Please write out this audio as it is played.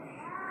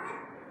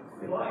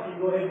If you'd like,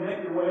 you go ahead and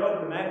make your way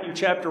over to Matthew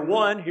chapter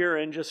 1 here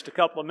in just a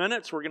couple of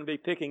minutes. We're going to be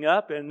picking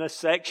up in this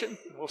section.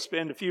 We'll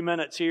spend a few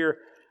minutes here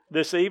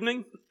this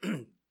evening.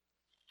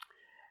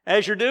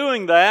 As you're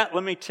doing that,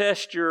 let me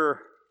test your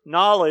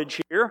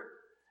knowledge here.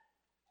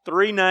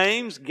 3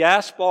 names,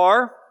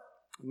 Gaspar,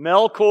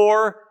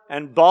 Melchior,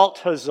 and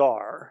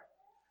Balthazar.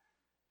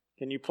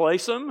 Can you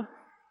place them?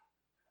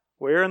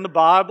 Where in the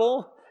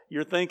Bible?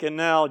 You're thinking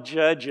now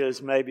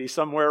Judges, maybe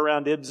somewhere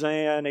around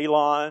Ibzan,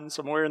 Elon,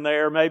 somewhere in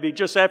there, maybe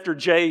just after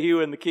Jehu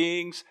and the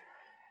Kings.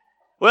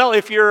 Well,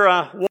 if you're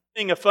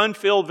wanting a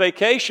fun-filled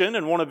vacation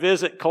and want to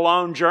visit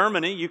Cologne,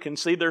 Germany, you can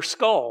see their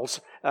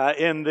skulls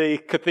in the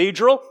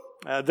cathedral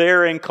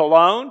there in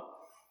Cologne.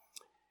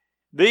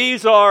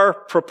 These are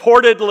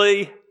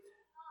purportedly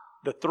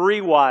the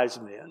 3 wise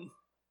men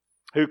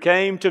who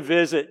came to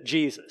visit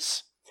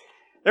Jesus.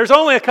 There's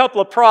only a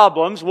couple of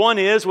problems. One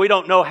is we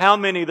don't know how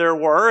many there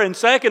were, and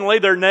secondly,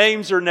 their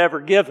names are never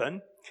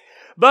given.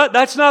 But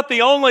that's not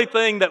the only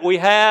thing that we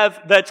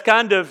have that's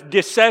kind of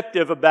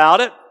deceptive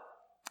about it.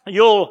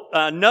 You'll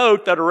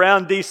note that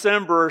around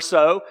December or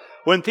so,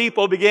 when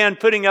people began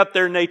putting up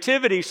their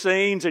nativity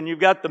scenes, and you've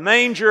got the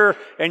manger,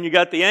 and you've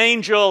got the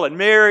angel, and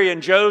Mary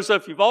and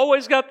Joseph, you've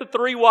always got the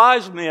 3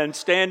 wise men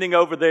standing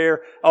over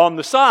there on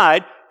the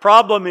side.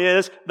 Problem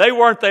is, they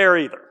weren't there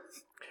either.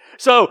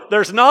 So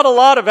there's not a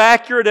lot of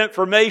accurate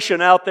information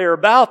out there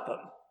about them.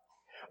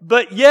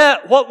 But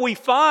yet what we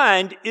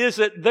find is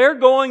that they're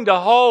going to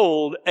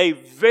hold a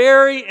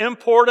very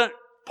important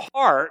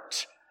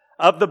part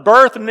of the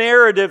birth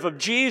narrative of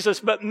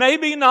Jesus, but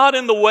maybe not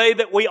in the way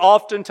that we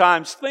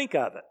oftentimes think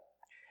of it.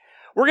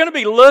 We're going to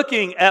be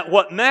looking at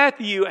what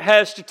Matthew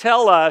has to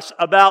tell us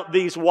about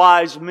these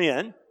wise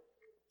men,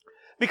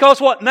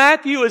 because what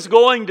Matthew is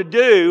going to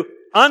do,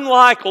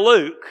 unlike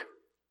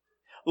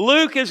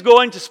Luke is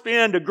going to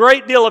spend a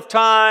great deal of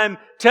time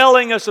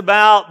telling us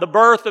about the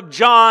birth of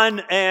John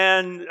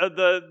and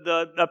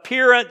the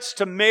appearance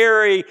to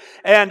Mary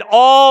and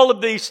all of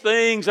these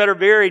things that are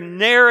very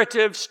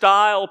narrative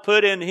style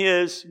put in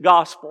his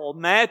gospel.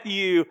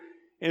 Matthew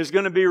is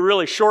going to be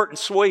really short and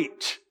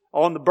sweet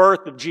on the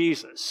birth of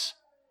Jesus.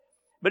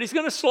 But he's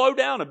going to slow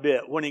down a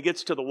bit when he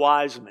gets to the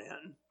wise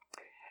men.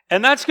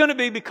 And that's going to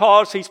be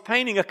because he's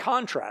painting a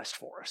contrast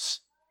for us.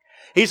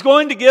 He's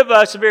going to give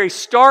us a very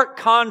stark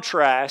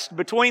contrast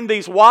between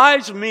these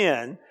wise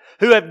men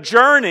who have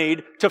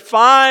journeyed to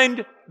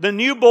find the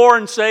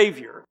newborn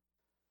Savior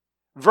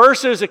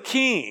versus a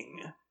king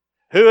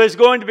who is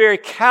going to very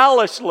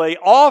callously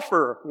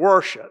offer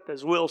worship,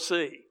 as we'll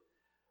see,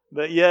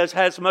 but yes,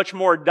 has much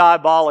more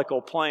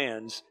diabolical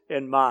plans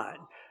in mind.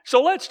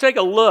 So let's take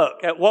a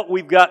look at what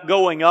we've got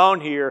going on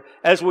here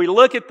as we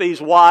look at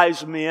these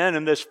wise men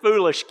and this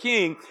foolish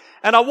king.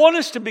 And I want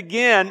us to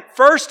begin,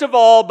 first of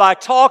all, by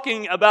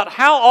talking about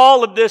how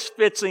all of this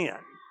fits in.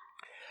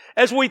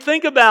 As we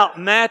think about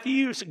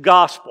Matthew's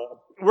gospel,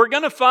 we're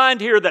going to find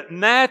here that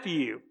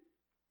Matthew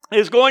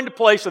is going to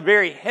place a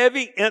very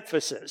heavy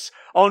emphasis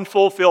on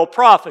fulfilled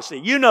prophecy.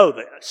 You know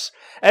this.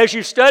 As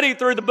you study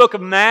through the book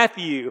of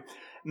Matthew,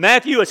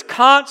 Matthew is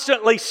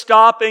constantly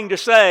stopping to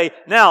say,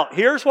 now,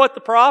 here's what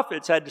the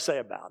prophets had to say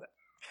about it.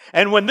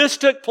 And when this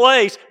took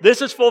place,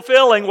 this is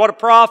fulfilling what a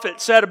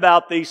prophet said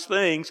about these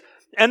things.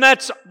 And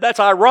that's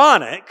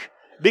ironic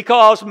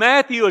because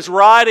Matthew is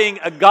writing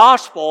a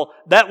gospel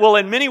that will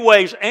in many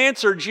ways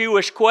answer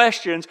Jewish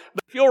questions.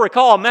 But if you'll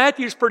recall,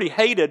 Matthew's pretty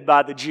hated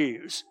by the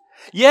Jews.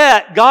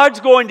 Yet, God's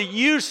going to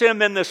use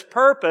him in this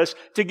purpose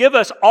to give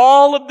us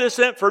all of this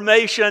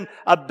information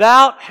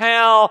about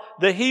how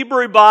the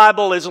Hebrew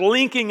Bible is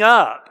linking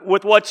up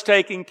with what's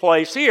taking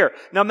place here.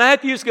 Now,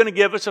 Matthew's going to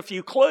give us a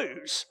few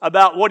clues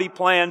about what he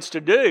plans to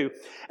do.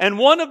 And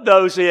one of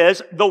those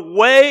is the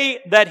way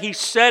that he's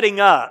setting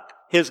up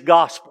his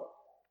gospel.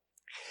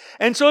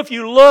 And so if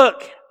you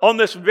look on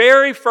this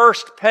very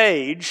first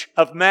page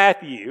of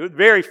Matthew, the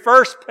very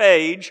first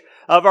page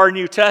of our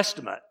New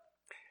Testament,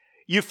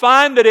 you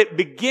find that it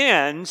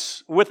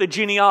begins with a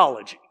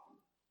genealogy.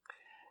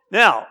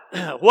 Now,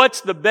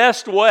 what's the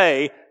best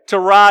way to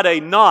write a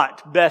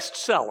not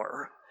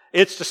bestseller?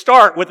 It's to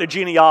start with a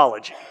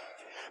genealogy.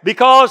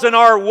 Because in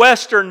our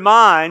Western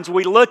minds,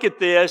 we look at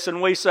this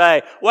and we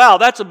say, wow,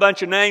 that's a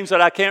bunch of names that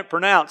I can't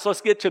pronounce.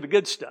 Let's get to the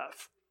good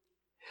stuff.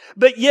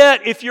 But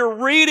yet, if you're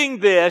reading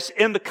this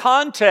in the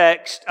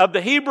context of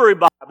the Hebrew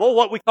Bible,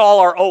 what we call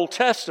our Old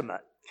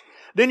Testament,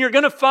 then you're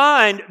going to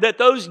find that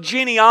those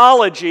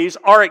genealogies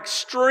are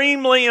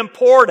extremely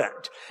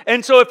important.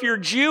 And so if you're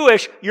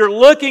Jewish, you're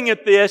looking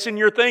at this and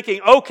you're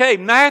thinking, okay,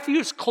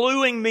 Matthew's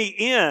cluing me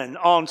in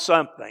on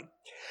something.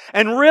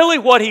 And really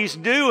what he's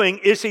doing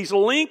is he's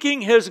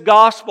linking his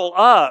gospel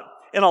up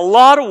in a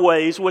lot of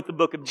ways with the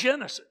book of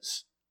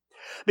Genesis.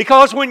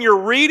 Because when you're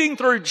reading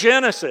through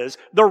Genesis,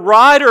 the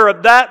writer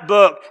of that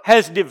book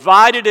has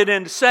divided it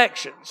into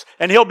sections.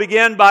 And he'll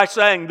begin by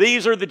saying,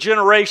 these are the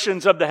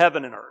generations of the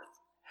heaven and earth.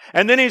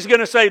 And then he's going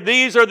to say,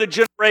 these are the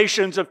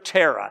generations of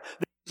Terah.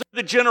 These are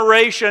the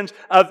generations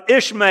of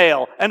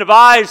Ishmael and of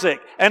Isaac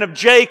and of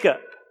Jacob.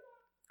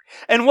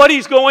 And what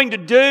he's going to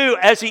do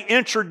as he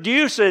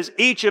introduces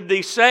each of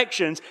these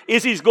sections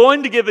is he's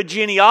going to give a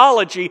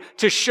genealogy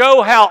to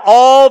show how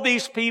all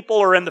these people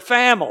are in the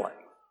family.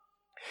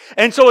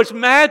 And so as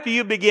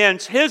Matthew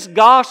begins his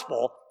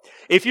gospel,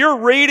 if you're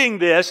reading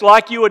this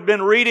like you had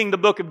been reading the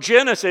book of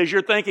Genesis,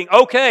 you're thinking,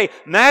 okay,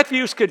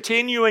 Matthew's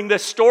continuing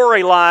this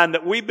storyline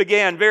that we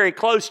began very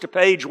close to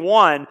page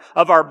 1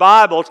 of our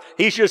Bibles.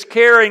 He's just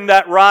carrying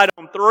that right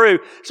on through.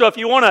 So if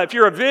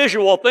you're a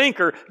visual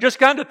thinker, just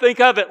kind of think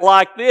of it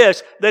like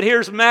this, that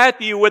here's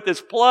Matthew with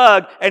his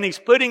plug and he's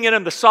putting it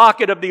in the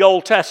socket of the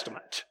Old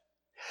Testament.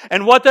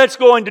 And what that's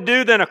going to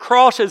do then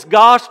across his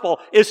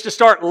gospel is to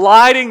start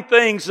lighting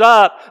things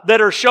up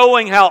that are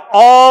showing how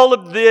all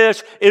of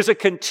this is a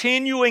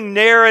continuing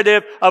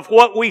narrative of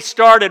what we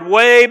started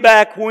way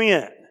back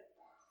when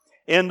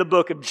in the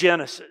book of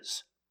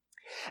Genesis.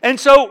 And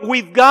so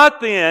we've got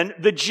then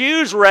the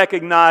Jews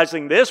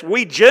recognizing this.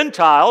 We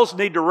Gentiles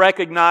need to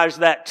recognize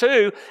that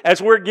too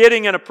as we're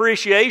getting an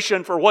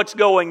appreciation for what's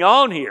going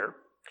on here.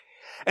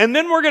 And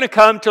then we're going to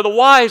come to the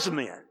wise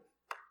men.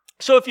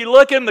 So if you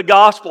look in the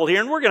gospel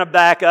here, and we're going to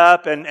back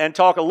up and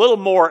talk a little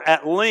more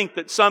at length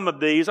at some of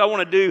these. I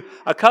want to do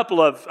a couple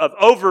of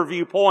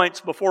overview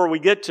points before we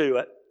get to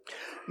it.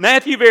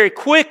 Matthew very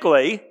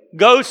quickly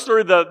goes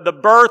through the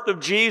birth of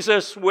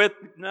Jesus with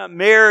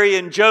Mary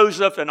and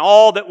Joseph and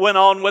all that went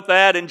on with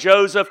that, and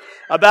Joseph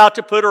about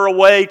to put her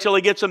away till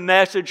he gets a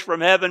message from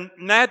heaven.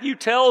 Matthew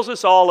tells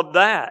us all of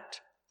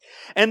that.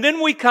 And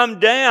then we come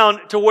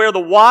down to where the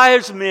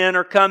wise men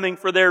are coming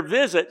for their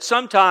visit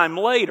sometime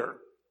later.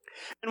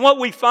 And what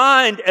we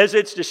find as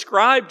it's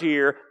described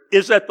here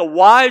is that the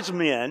wise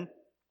men,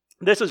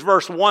 this is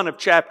verse 1 of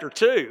chapter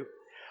 2,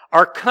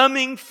 are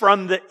coming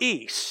from the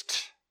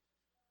east.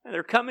 And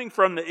they're coming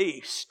from the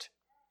east.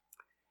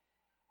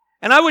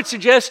 And I would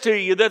suggest to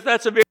you that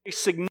that's a very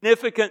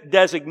significant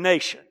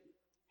designation.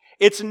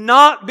 It's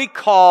not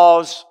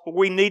because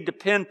we need to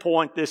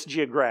pinpoint this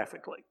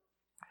geographically.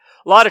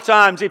 A lot of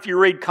times if you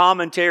read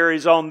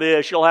commentaries on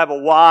this, you'll have a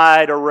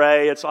wide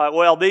array. It's like,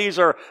 well, these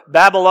are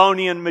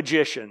Babylonian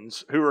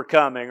magicians who are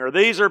coming, or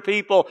these are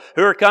people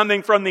who are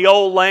coming from the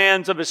old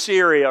lands of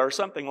Assyria, or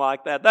something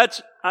like that.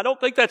 I don't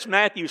think that's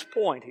Matthew's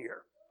point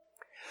here.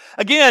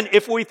 Again,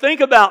 if we think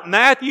about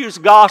Matthew's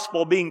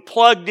gospel being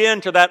plugged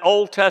into that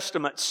Old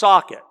Testament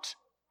socket,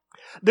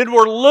 then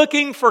we're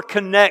looking for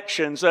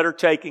connections that are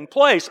taking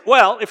place.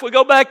 Well, if we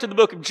go back to the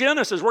book of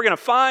Genesis, we're going to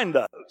find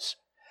those.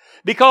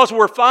 Because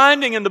we're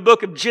finding in the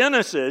book of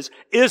Genesis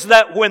is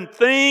that when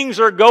things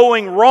are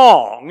going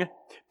wrong,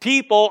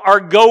 people are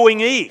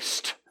going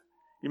east.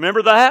 You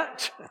remember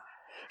that?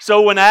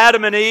 So when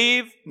Adam and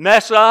Eve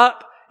mess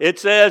up, it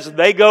says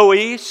they go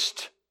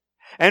east.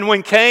 And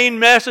when Cain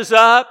messes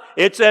up,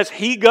 it says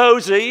he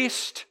goes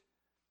east.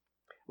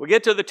 We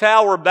get to the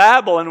Tower of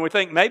Babel and we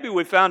think maybe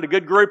we found a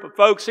good group of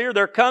folks here.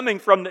 They're coming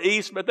from the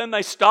east, but then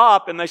they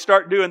stop and they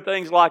start doing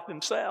things like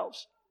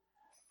themselves.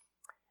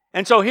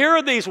 And so here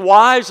are these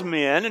wise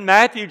men, and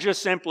Matthew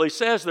just simply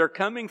says they're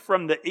coming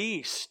from the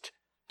east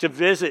to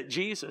visit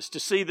Jesus, to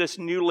see this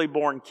newly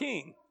born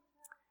king.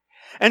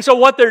 And so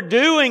what they're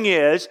doing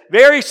is,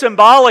 very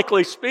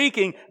symbolically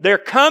speaking, they're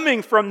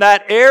coming from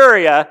that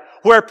area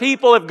where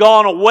people have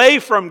gone away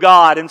from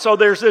God. And so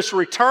there's this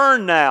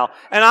return now.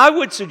 And I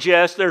would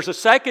suggest there's a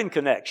second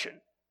connection.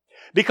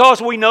 Because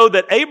we know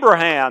that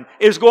Abraham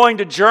is going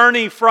to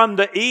journey from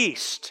the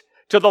east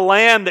to the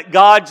land that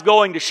God's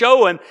going to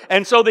show him.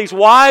 And so these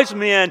wise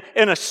men,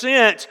 in a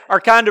sense, are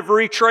kind of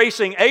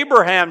retracing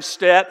Abraham's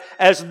step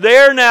as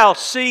they're now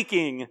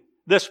seeking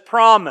this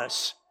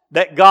promise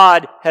that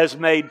God has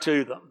made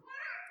to them.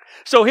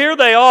 So here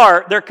they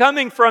are, they're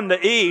coming from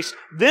the east.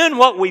 Then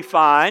what we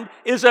find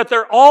is that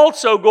they're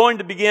also going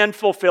to begin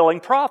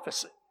fulfilling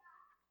prophecy.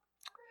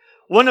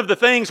 One of the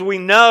things we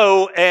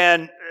know,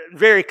 and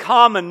very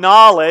common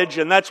knowledge,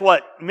 and that's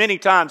what many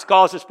times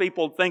causes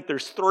people to think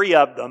there's 3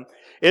 of them,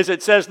 is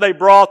it says they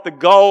brought the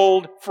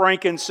gold,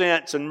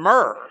 frankincense, and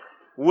myrrh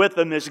with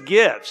them as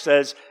gifts,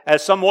 as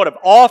somewhat of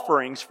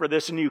offerings for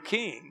this new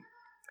king.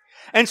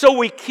 And so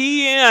we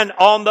key in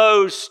on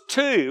those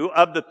 2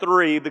 of the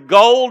 3, the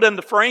gold and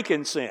the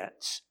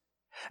frankincense.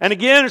 And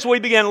again, as we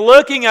begin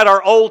looking at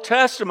our Old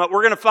Testament,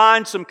 we're going to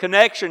find some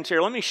connections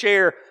here. Let me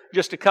share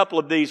just a couple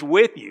of these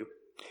with you.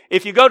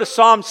 If you go to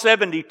Psalm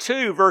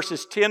 72,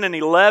 verses 10 and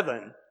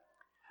 11,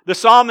 the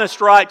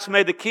psalmist writes,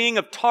 "May the king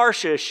of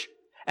Tarshish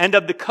and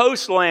of the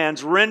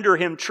coastlands render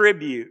him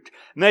tribute.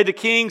 May the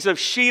kings of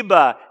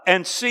Sheba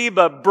and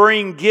Seba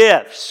bring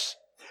gifts.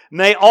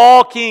 May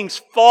all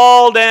kings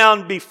fall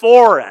down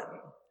before him.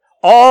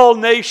 All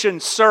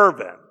nations serve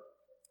him."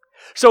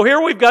 So here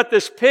we've got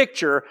this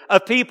picture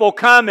of people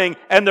coming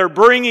and they're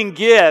bringing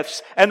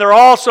gifts and they're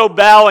also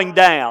bowing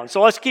down.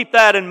 So let's keep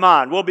that in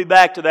mind. We'll be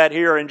back to that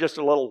here in just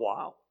a little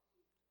while.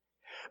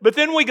 But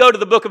then we go to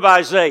the book of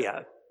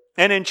Isaiah.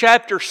 And in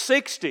chapter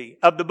 60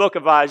 of the book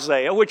of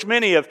Isaiah, which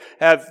many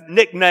have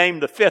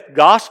nicknamed the 5th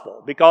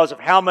gospel because of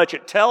how much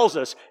it tells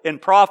us in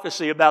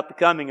prophecy about the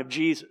coming of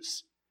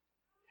Jesus.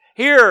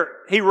 Here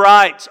he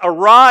writes,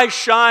 "Arise,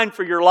 shine,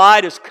 for your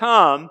light has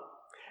come,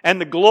 And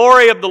the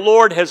glory of the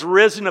Lord has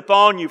risen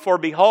upon you, for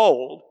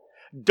behold,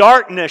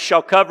 darkness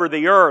shall cover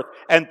the earth,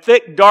 and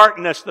thick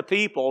darkness the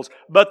peoples.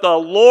 But the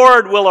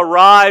Lord will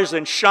arise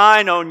and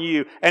shine on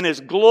you, and His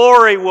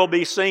glory will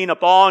be seen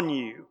upon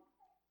you.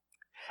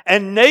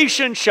 And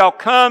nations shall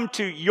come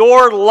to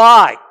your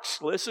light.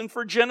 Listen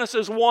for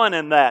Genesis 1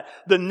 in that.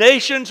 The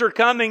nations are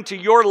coming to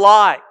your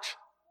light.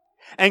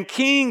 And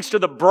kings to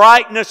the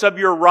brightness of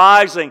your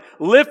rising.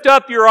 Lift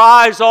up your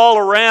eyes all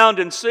around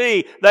and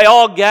see. They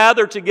all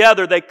gather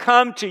together. They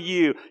come to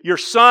you. Your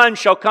son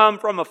shall come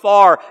from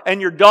afar,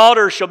 and your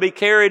daughter shall be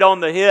carried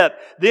on the hip.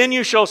 Then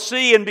you shall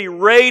see and be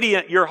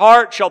radiant. Your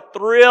heart shall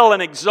thrill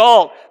and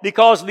exult,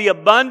 because the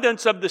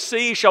abundance of the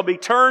sea shall be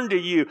turned to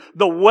you.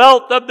 The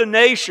wealth of the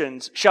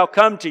nations shall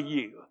come to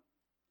you.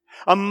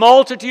 A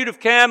multitude of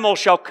camels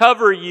shall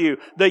cover you.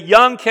 The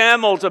young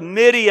camels of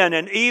Midian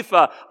and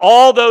Ephah,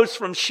 all those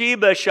from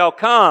Sheba shall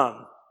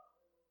come.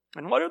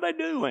 And what are they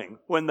doing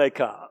when they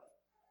come?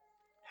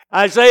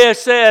 Isaiah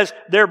says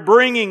they're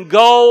bringing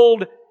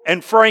gold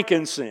and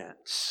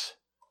frankincense.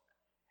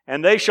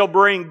 And they shall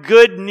bring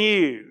good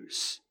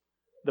news,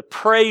 the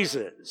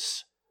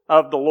praises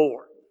of the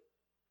Lord.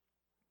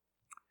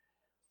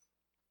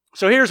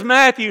 So here's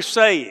Matthew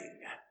saying,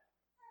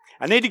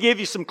 I need to give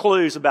you some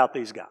clues about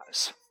these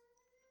guys.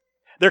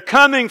 They're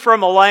coming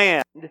from a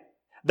land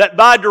that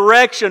by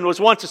direction was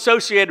once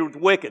associated with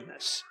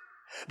wickedness.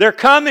 They're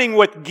coming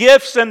with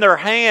gifts in their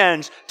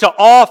hands to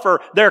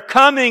offer. They're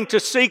coming to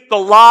seek the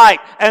light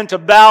and to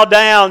bow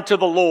down to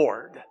the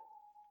Lord.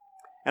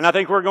 And I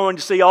think we're going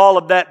to see all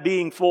of that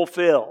being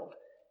fulfilled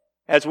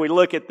as we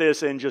look at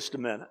this in just a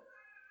minute.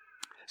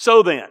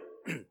 So then,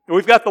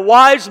 we've got the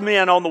wise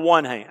men on the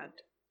one hand,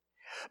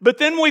 but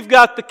then we've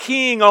got the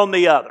king on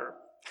the other.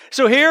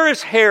 So here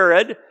is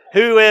Herod,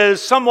 who is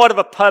somewhat of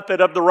a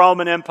puppet of the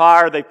Roman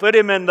Empire. They put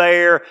him in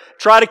there,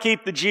 try to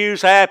keep the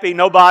Jews happy.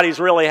 Nobody's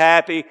really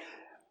happy.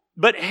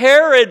 But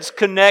Herod's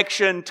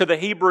connection to the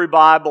Hebrew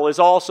Bible is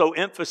also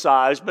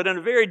emphasized, but in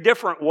a very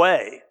different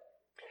way.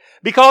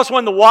 Because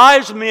when the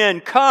wise men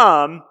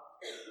come,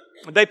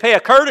 they pay a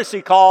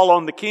courtesy call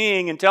on the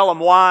king and tell him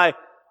why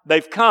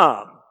they've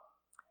come.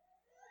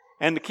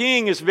 And the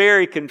king is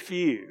very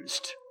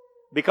confused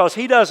because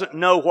he doesn't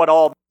know what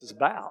all this is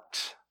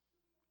about.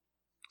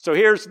 So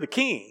here's the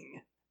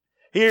king,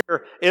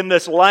 here in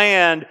this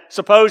land,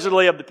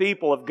 supposedly of the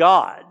people of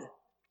God.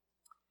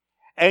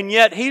 And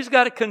yet he's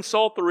got to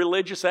consult the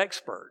religious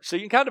experts. So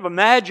you can kind of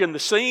imagine the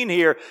scene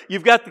here.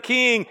 You've got the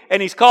king,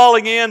 and he's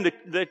calling in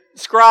the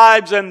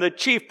scribes and the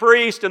chief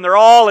priest, and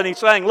he's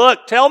saying,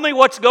 look, tell me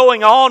what's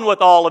going on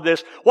with all of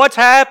this. What's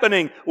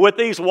happening with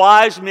these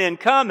wise men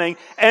coming?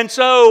 And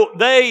so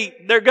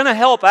they're going to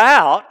help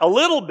out a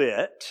little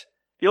bit.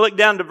 If you look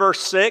down to verse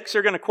 6,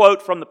 they're going to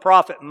quote from the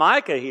prophet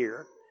Micah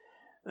here.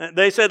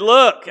 They said,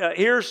 look,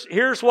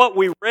 here's what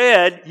we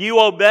read. You,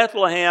 O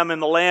Bethlehem, in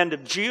the land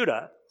of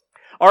Judah,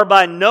 are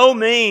by no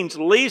means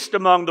least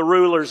among the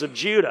rulers of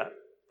Judah.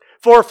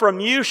 For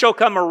from you shall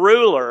come a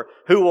ruler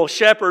who will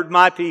shepherd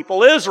my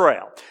people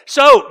Israel.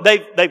 So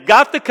they've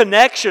got the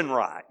connection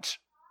right.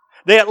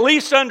 They at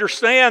least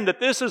understand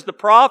that this is the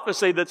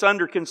prophecy that's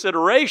under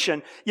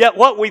consideration. Yet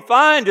what we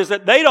find is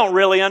that they don't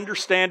really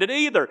understand it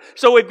either.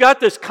 So we've got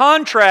this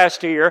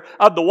contrast here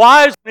of the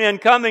wise men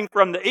coming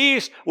from the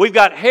east. We've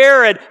got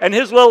Herod and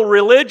his little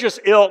religious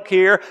ilk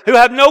here who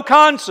have no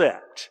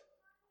concept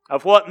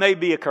of what may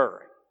be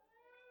occurring.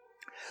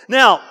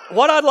 Now,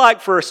 what I'd like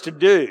for us to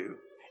do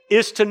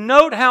is to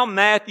note how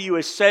Matthew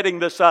is setting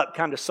this up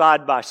kind of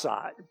side by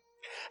side.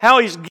 How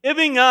he's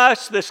giving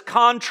us this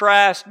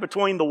contrast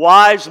between the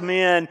wise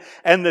men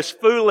and this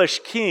foolish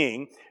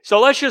king. So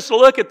let's just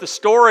look at the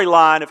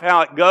storyline of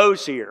how it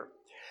goes here.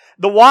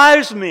 The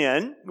wise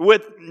men,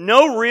 with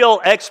no real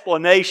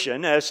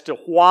explanation as to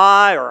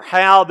why or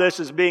how this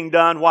is being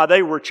done, why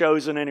they were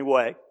chosen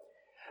anyway,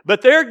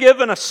 but they're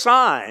given a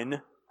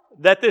sign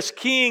that this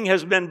king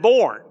has been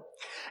born.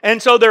 And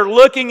so they're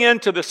looking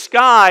into the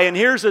sky, and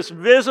here's this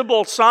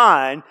visible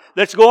sign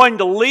that's going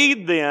to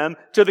lead them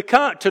to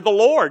the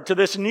Lord, to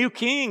this new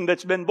king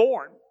that's been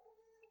born.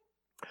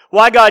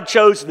 Why God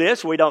chose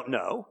this, we don't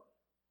know.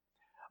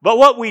 But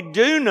what we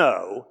do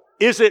know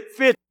is it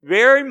fits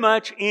very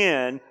much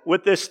in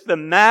with this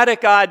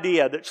thematic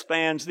idea that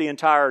spans the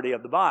entirety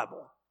of the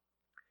Bible.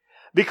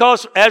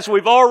 Because as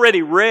we've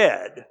already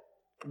read,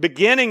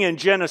 beginning in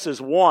Genesis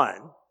 1,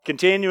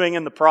 continuing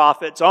in the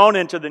prophets, on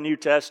into the New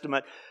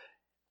Testament,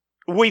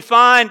 we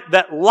find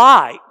that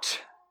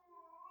light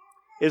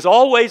is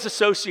always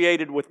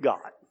associated with God.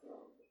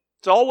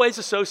 It's always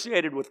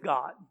associated with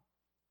God.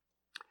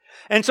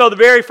 And so the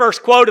very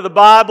first quote of the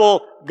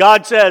Bible,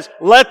 God says,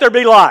 "Let there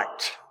be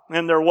light,"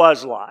 and there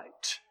was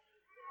light.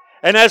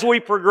 And as we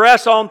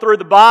progress on through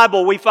the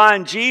Bible, we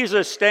find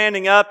Jesus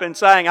standing up and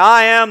saying,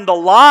 "I am the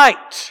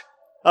light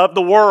of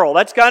the world."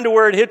 That's kind of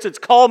where it hits its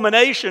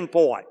culmination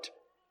point.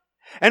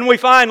 And we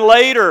find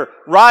later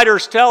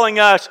writers telling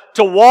us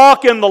to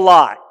walk in the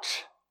light,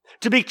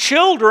 to be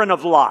children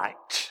of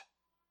light.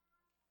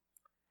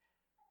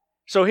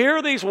 So here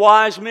are these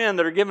wise men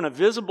that are given a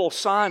visible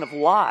sign of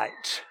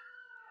light.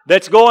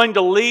 that's going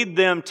to lead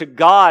them to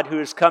God who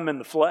has come in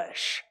the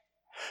flesh,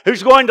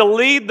 who's going to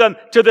lead them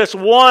to this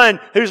one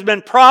who's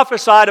been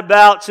prophesied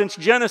about since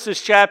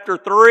Genesis chapter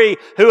 3,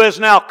 who has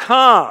now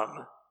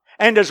come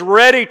and is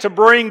ready to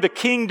bring the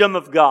kingdom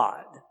of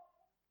God.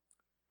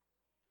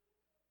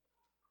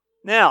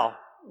 Now,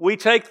 we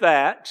take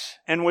that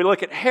and we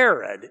look at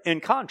Herod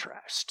in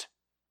contrast.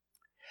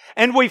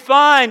 And we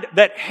find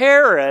that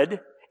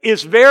Herod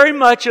is very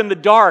much in the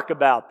dark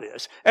about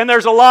this. And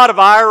there's a lot of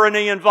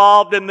irony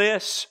involved in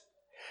this.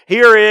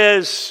 Here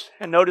is,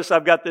 and notice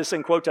I've got this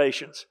in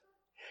quotations,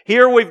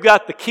 here we've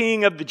got the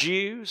King of the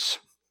Jews,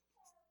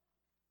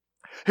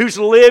 who's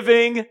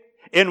living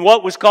in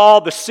what was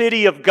called the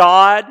city of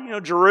God. You know,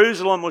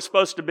 Jerusalem was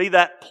supposed to be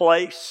that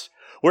place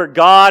where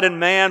God and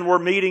man were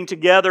meeting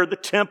together. The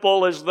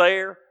temple is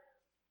there.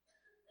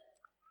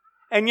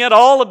 And yet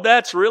all of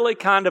that's really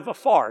kind of a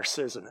farce,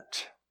 isn't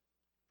it?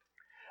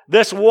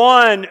 This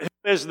one who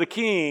is the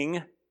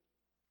king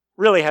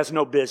really has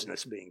no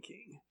business being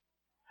king,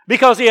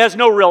 because he has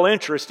no real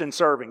interest in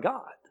serving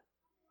God.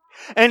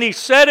 And he's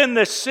set in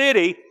this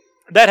city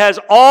that has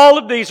all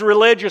of these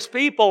religious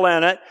people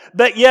in it,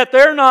 but yet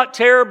they're not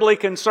terribly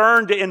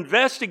concerned to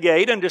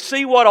investigate and to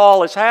see what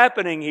all is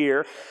happening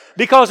here,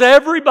 because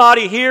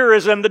everybody here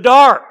is in the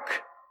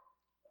dark.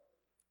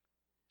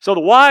 So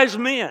the wise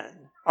men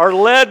are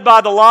led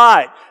by the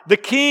light. The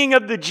King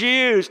of the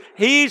Jews,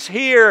 he's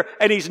here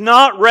and he's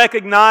not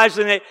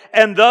recognizing it.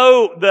 And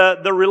though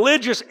the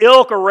religious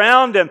ilk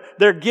around him,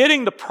 they're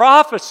getting the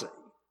prophecy.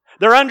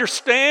 They're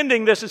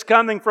understanding this is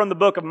coming from the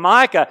book of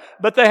Micah,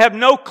 but they have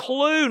no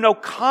clue, no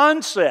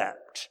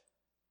concept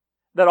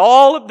that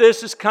all of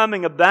this is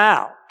coming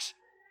about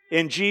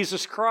in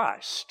Jesus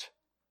Christ,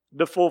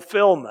 the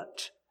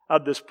fulfillment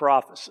of this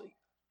prophecy.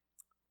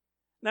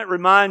 That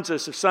reminds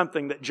us of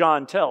something that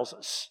John tells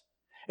us.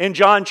 In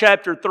John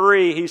chapter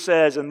 3, he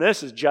says, and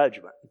this is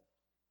judgment,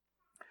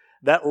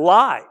 that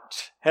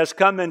light has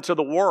come into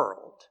the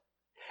world,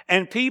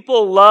 and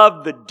people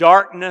love the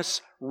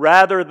darkness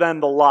rather than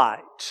the light,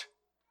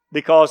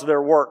 because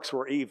their works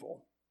were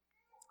evil.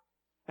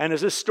 And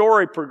as this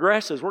story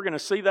progresses, we're going to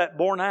see that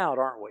borne out,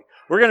 aren't we?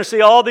 We're going to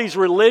see all these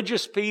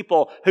religious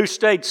people who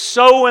stayed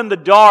so in the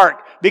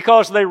dark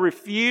because they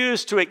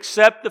refused to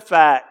accept the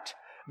fact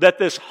that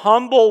this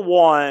humble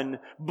one,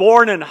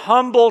 born in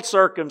humble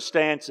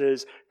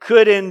circumstances,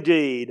 could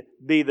indeed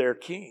be their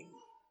king.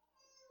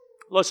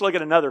 Let's look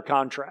at another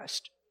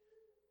contrast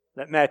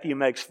that Matthew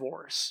makes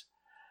for us.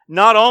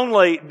 Not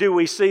only do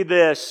we see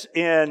this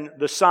in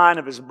the sign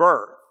of his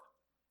birth,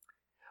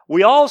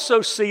 we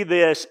also see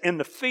this in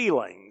the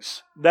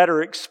feelings that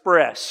are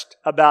expressed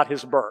about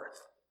his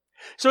birth.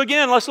 So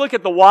again, let's look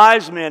at the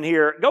wise men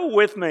here. Go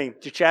with me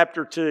to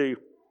chapter 2.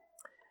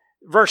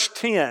 Verse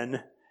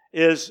 10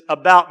 is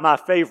about my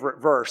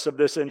favorite verse of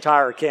this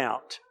entire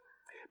account.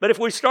 But if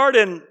we start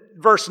in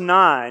verse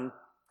 9,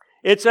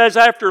 it says,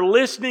 after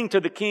listening to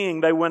the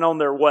king, they went on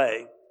their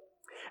way.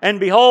 And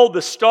behold,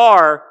 the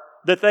star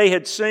that they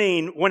had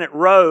seen when it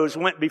rose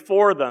went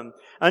before them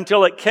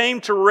until it came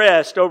to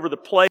rest over the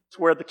place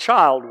where the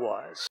child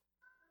was.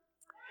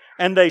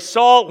 And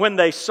when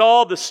they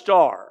saw the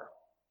star,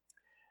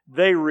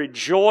 they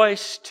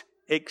rejoiced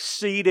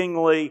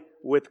exceedingly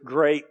with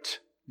great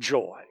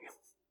joy.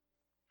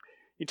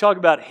 You talk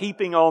about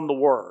heaping on the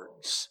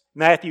words.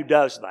 Matthew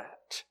does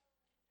that.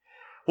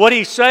 What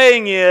he's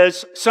saying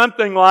is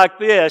something like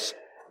this: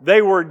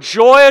 they were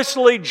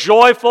joyously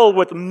joyful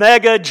with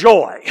mega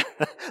joy.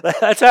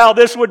 That's how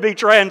this would be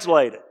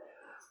translated.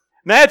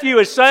 Matthew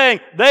is saying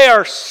they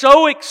are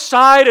so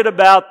excited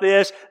about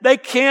this, they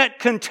can't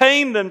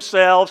contain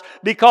themselves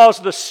because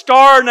the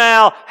star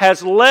now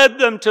has led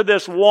them to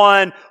this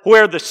one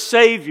where the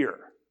Savior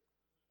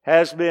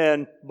has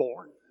been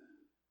born.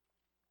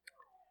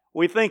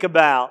 We think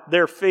about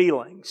their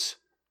feelings,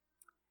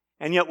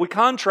 and yet we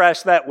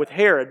contrast that with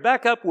Herod.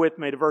 Back up with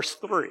me to verse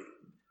 3.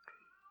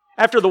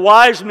 After the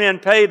wise men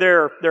pay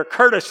their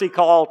courtesy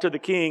call to the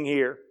king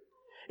here,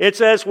 it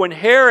says, when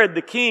Herod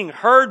the king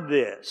heard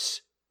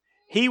this,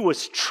 he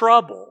was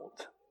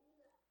troubled,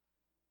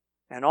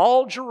 and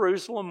all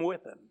Jerusalem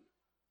with him.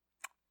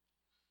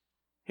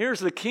 Here's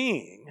the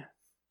king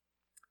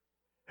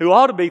who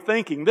ought to be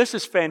thinking, this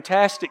is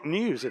fantastic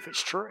news if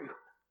it's true.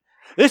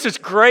 This is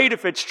great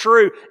if it's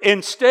true.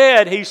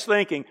 Instead, he's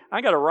thinking,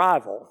 I got a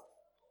rival.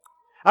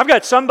 I've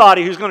got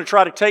somebody who's going to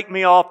try to take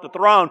me off the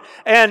throne.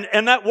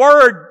 And that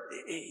word,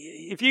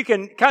 if you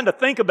can kind of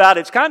think about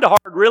it, it's kind of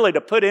hard really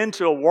to put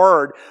into a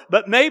word.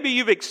 But maybe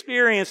you've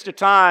experienced a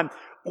time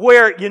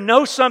where you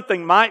know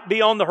something might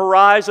be on the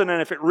horizon,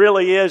 and if it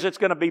really is, it's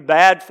going to be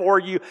bad for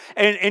you.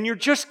 And you're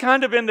just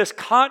kind of in this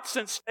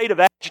constant state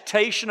of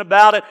agitation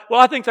about it. Well,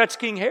 I think that's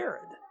King Herod.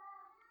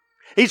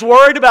 He's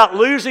worried about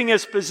losing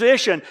his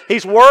position.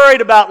 He's worried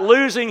about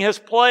losing his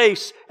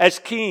place as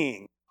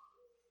king.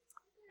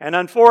 And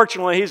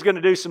unfortunately, he's going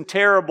to do some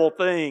terrible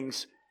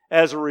things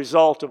as a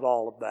result of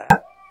all of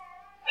that.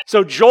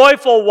 So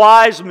joyful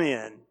wise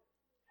men,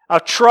 a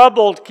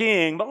troubled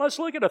king. But let's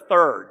look at a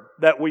third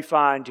that we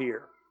find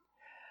here.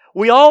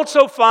 we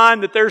also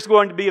find that there's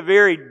going to be a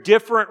very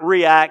different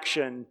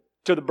reaction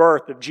to the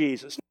birth of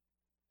Jesus.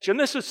 And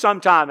this is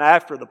sometime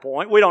after the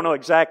point. We don't know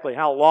exactly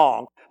how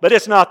long, but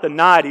it's not the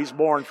night He's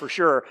born for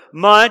sure.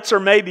 Months or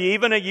maybe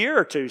even a year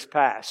or two's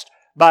passed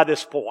by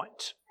this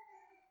point.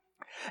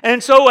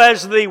 And so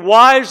as the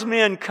wise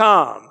men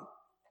come,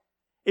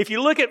 if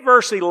you look at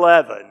verse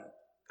 11,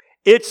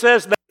 it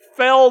says they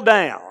fell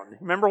down.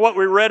 Remember what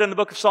we read in the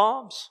book of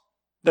Psalms?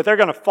 That they're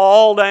going to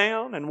fall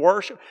down and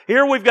worship.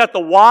 Here we've got the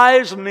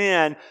wise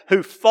men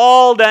who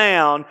fall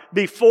down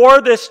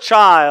before this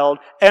child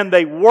and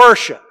they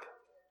worship.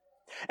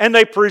 And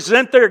they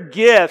present their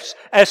gifts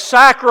as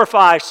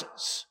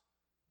sacrifices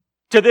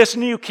to this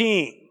new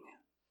king.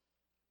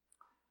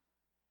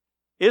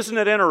 Isn't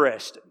it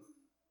interesting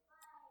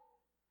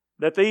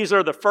that these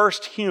are the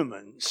first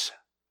humans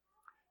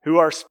who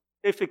are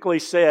specifically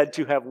said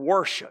to have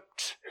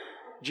worshiped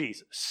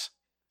Jesus?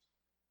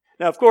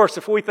 Now, of course,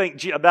 if we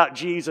think about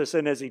Jesus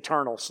in His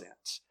eternal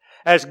sense,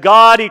 as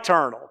God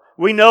eternal,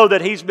 we know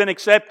that He's been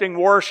accepting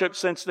worship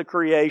since the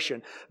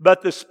creation.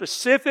 But the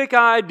specific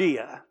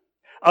idea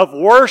of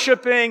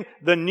worshiping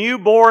the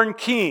newborn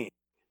king,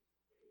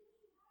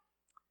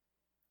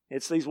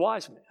 it's these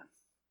wise men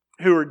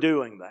who are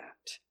doing that.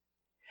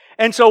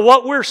 And so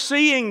what we're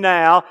seeing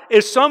now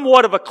is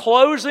somewhat of a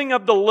closing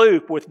of the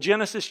loop with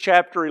Genesis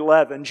chapter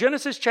 11.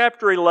 Genesis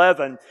chapter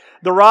 11,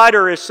 the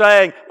writer is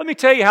saying, let me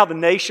tell you how the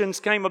nations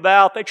came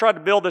about. They tried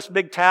to build this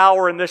big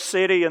tower in this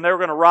city and they were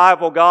going to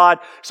rival God.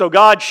 So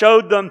God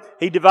showed them.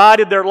 He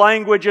divided their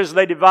languages.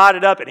 They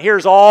divided up and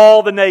here's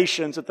all the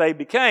nations that they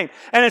became.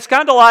 And it's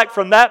kind of like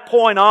from that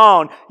point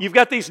on, you've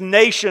got these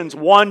nations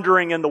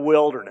wandering in the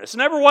wilderness.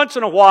 And every once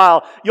in a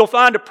while, you'll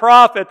find a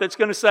prophet that's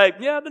going to say,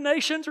 yeah, the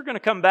nations are going to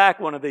come back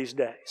one of these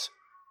days.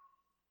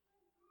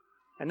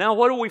 And now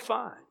what do we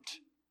find?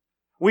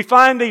 We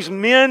find these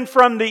men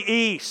from the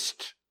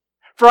east,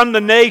 from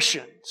the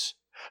nations,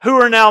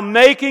 who are now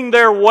making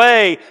their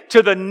way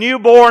to the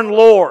newborn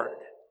Lord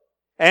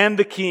and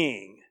the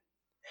King,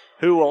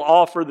 who will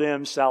offer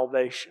them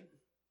salvation.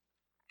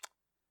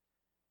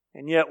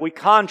 And yet we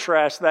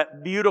contrast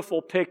that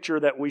beautiful picture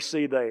that we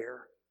see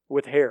there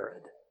with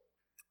Herod.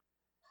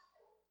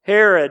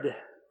 Herod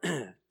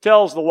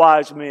tells the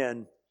wise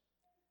men,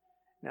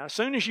 now as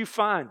soon as you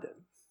find him,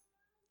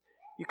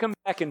 you come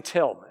back and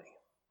tell me.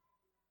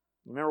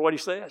 Remember what he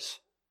says?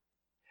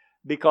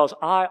 Because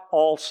I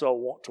also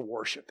want to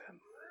worship Him.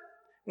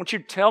 I want you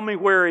to tell me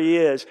where He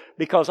is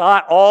because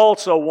I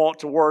also want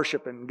to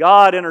worship Him.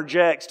 God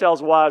interjects,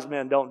 tells wise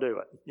men, don't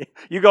do it.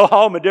 You go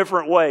home a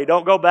different way.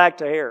 Don't go back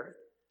to Herod.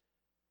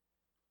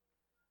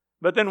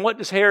 But then what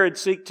does Herod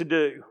seek to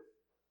do?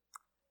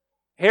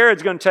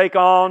 Herod's going to take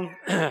on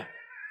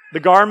the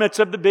garments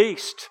of the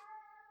beast.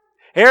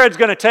 Herod's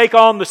going to take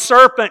on the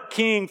serpent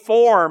king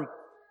form.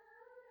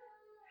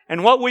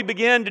 And what we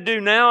begin to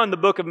do now in the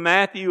book of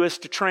Matthew is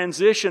to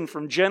transition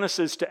from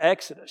Genesis to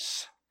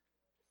Exodus.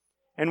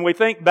 And we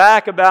think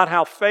back about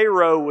how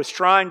Pharaoh was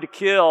trying to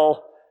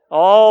kill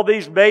all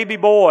these baby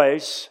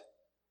boys.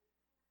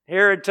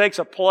 Herod takes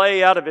a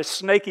play out of his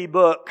snaky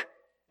book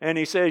and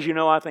he says,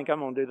 I think I'm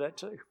going to do that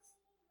too.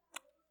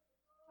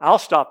 I'll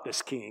stop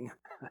this king.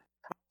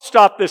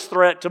 Stop this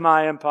threat to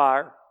my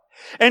empire.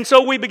 And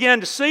so we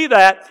begin to see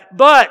that,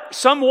 but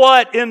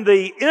somewhat in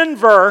the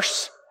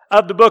inverse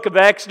of the book of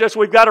Exodus,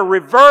 we've got a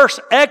reverse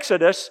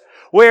Exodus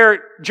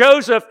where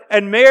Joseph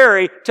and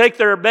Mary take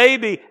their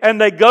baby and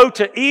they go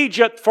to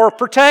Egypt for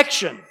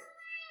protection.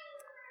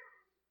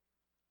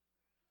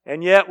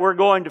 And yet we're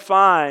going to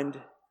find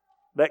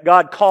that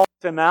God calls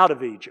them out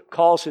of Egypt,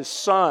 calls His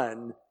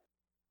son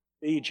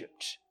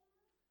Egypt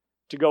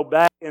to go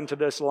back into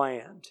this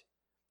land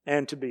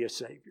and to be a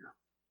Savior.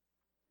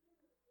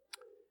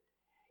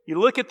 You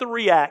look at the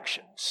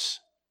reactions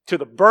to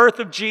the birth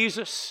of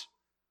Jesus,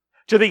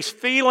 to these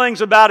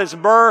feelings about His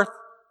birth,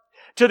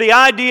 to the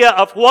idea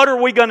of what are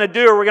we going to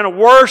do? Are we going to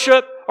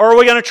worship or are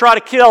we going to try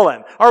to kill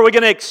Him? Are we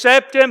going to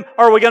accept Him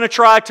or are we going to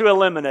try to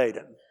eliminate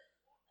Him?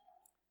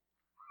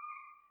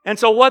 And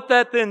so what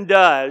that then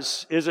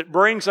does is it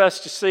brings us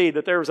to see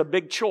that there was a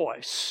big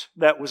choice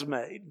that was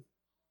made.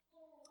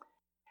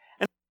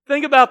 And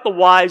think about the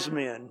wise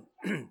men.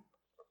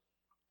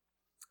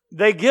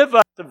 They give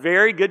us a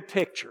very good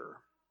picture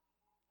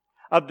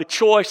of the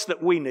choice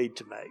that we need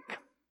to make.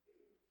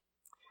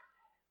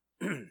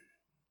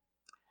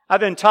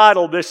 I've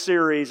entitled this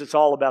series, It's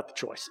All About the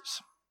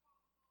Choices.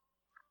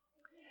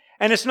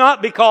 And it's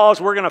not because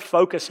we're going to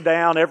focus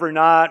down every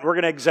night, we're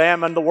going to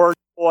examine the word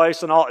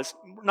choice and all.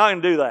 We're not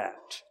going to do that.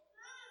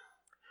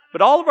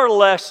 But all of our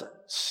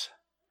lessons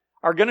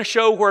are going to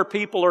show where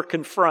people are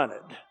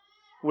confronted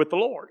with the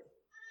Lord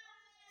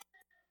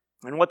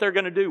and what they're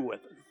going to do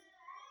with Him.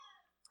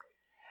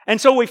 And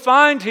so we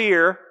find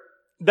here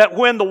that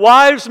when the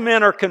wise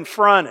men are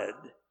confronted,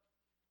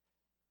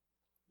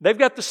 they've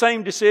got the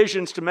same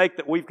decisions to make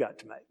that we've got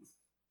to make.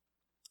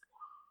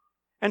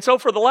 And so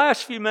for the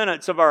last few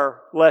minutes of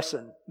our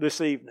lesson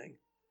this evening,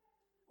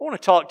 I want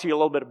to talk to you a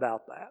little bit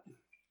about that.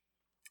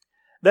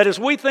 That as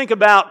we think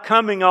about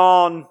coming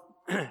on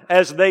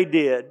as they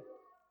did,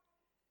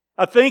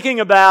 of thinking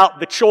about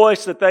the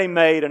choice that they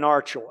made and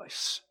our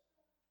choice,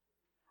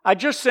 I'd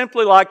just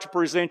simply like to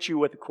present you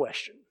with a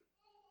question.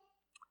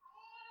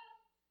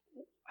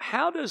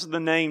 How does the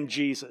name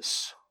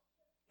Jesus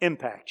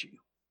impact you?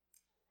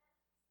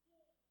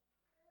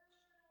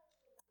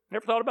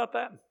 Never thought about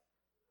that?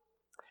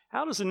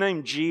 How does the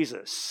name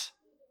Jesus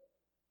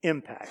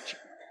impact you?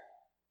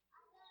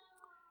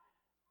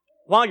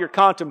 While you're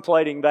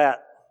contemplating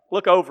that,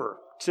 look over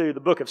to the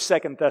book of 2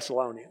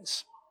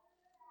 Thessalonians.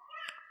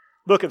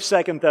 Book of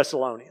 2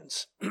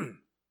 Thessalonians.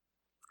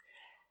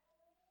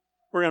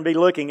 We're going to be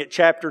looking at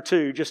chapter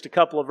 2, just a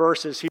couple of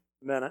verses here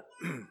in a minute.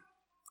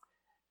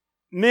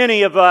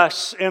 Many of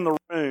us in the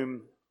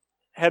room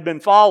have been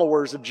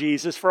followers of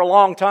Jesus for a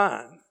long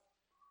time.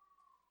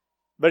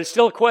 But it's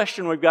still a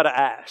question we've got to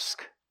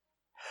ask.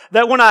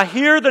 That when I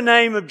hear the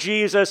name of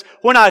Jesus,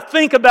 when I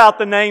think about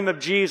the name of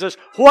Jesus,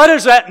 what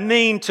does that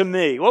mean to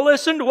me? Well,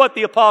 listen to what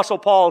the Apostle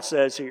Paul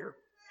says here.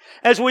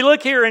 As we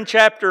look here in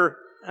chapter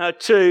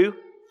 2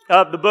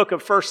 of the book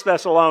of 1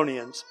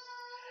 Thessalonians,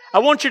 I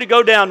want you to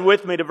go down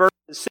with me to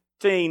verses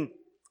 16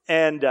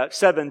 and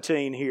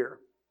 17 here.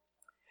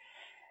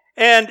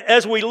 And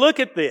as we look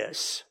at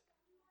this,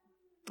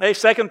 2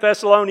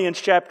 Thessalonians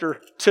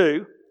chapter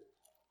 2,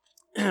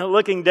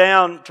 looking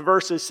down to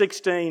verses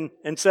 16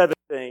 and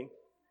 17,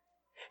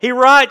 he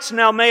writes,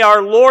 "Now may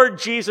our Lord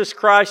Jesus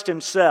Christ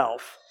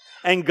Himself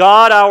and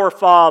God our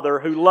Father,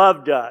 who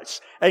loved us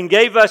and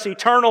gave us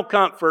eternal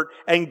comfort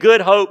and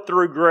good hope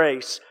through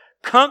grace,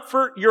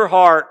 comfort your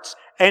hearts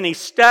and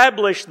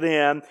establish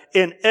them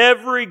in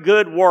every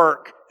good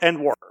work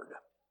and word."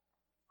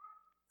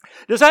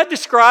 Does that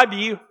describe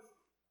you?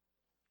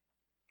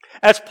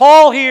 As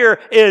Paul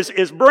here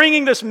is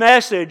bringing this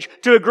message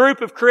to a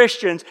group of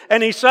Christians,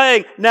 and he's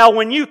saying, now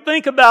when you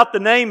think about the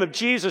name of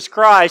Jesus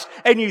Christ,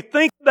 and you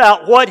think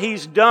about what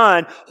He's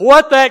done,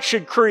 what that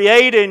should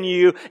create in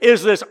you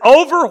is this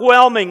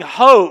overwhelming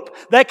hope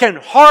that can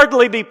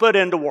hardly be put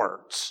into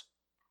words.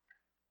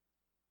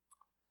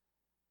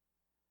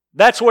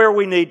 That's where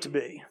we need to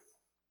be.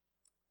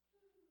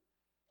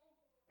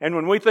 And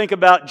when we think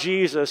about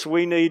Jesus,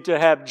 we need to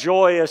have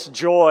joyous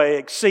joy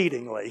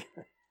exceedingly.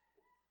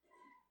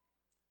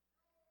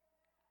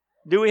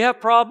 Do we have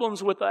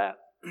problems with that?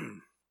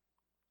 You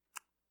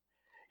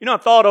know,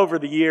 I've thought over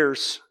the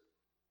years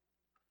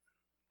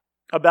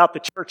about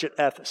the church at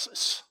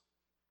Ephesus.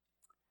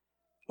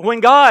 When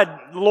God,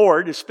 the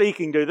Lord, is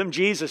speaking to them,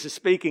 Jesus is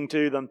speaking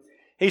to them,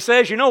 He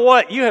says, you know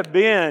what? You have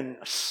been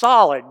a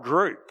solid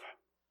group.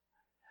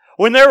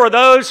 When there were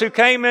those who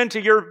came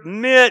into your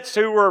midst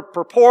who were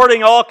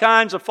purporting all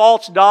kinds of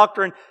false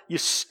doctrine, you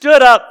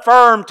stood up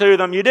firm to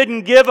them. You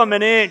didn't give them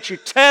an inch. You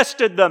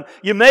tested them.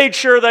 You made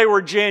sure they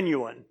were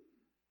genuine.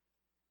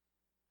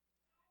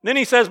 Then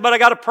He says, but I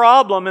got a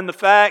problem in the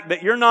fact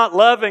that you're not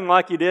loving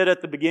like you did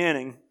at the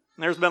beginning.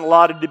 And there's been a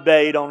lot of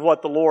debate on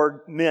what the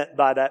Lord meant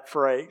by that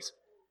phrase.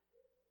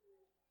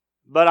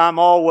 But I'm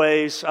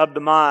always of the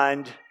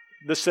mind,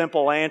 the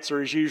simple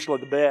answer is usually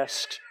the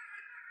best.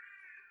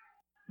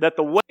 That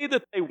the way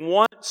that they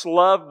once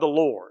loved the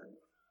Lord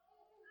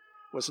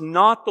was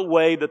not the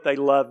way that they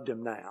loved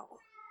Him now.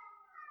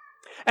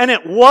 And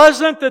it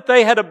wasn't that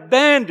they had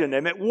abandoned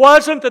Him. It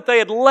wasn't that they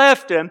had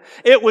left Him.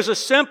 It was a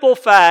simple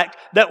fact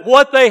that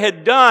what they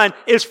had done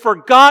is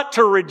forgot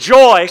to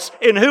rejoice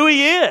in who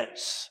He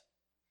is.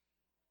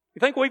 You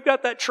think we've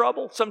got that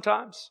trouble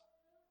sometimes?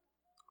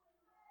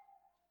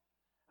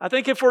 I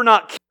think if we're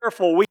not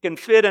careful, we can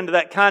fit into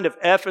that kind of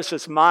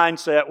Ephesus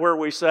mindset where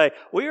we say,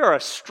 we are a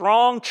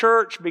strong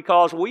church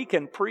because we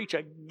can preach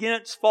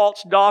against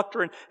false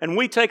doctrine and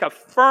we take a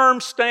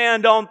firm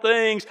stand on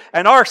things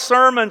and our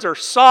sermons are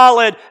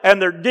solid and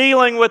they're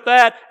dealing with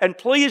that. And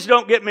please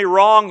don't get me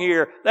wrong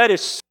here. That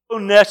is so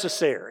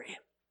necessary.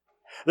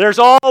 There's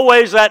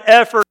always that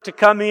effort to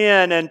come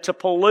in and to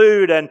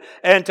pollute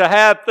and to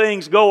have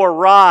things go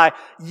awry.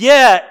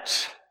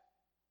 Yet,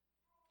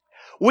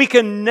 we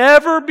can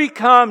never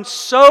become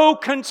so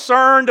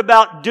concerned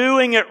about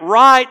doing it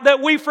right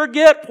that we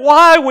forget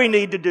why we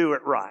need to do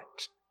it right.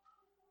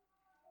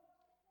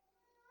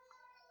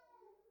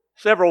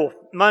 Several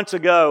months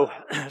ago,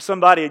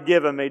 somebody had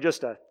given me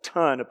just a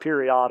ton of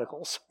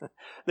periodicals.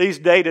 These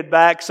dated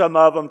back, some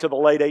of them, to the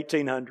late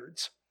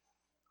 1800s.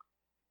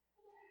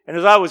 And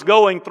as I was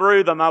going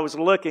through them, I was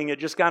looking at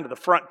just kind of the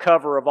front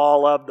cover of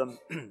all of them.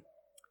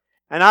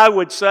 And I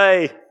would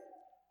say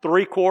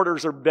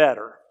 3/4 or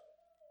better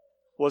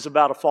was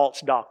about a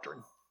false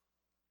doctrine.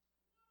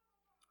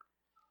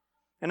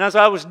 And as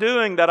I was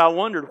doing that, I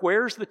wondered,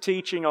 where's the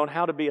teaching on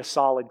how to be a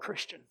solid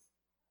Christian?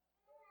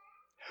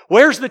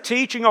 Where's the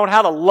teaching on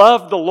how to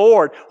love the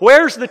Lord?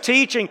 Where's the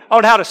teaching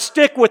on how to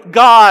stick with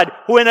God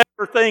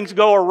whenever things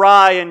go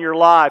awry in your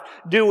life?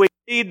 Do we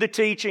need the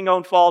teaching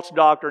on false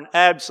doctrine?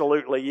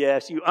 Absolutely,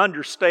 yes. You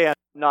understand,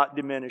 I'm not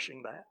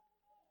diminishing that.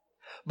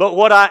 But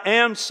what I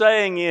am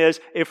saying is,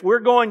 if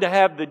we're going to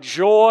have the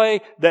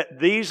joy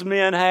that these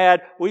men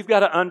had, we've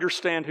got to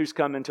understand who's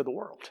come into the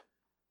world.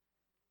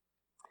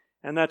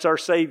 And that's our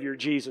Savior,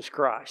 Jesus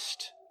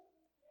Christ.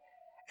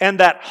 And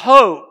that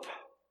hope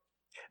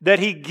that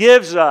He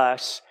gives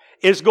us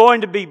is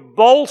going to be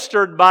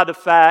bolstered by the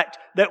fact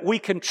that we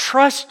can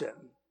trust Him.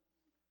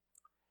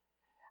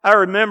 I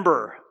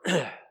remember,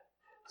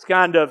 it's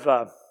kind of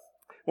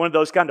one of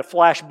those kind of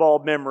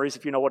flashbulb memories,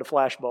 if you know what a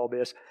flashbulb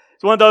is.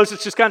 It's one of those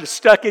that's just kind of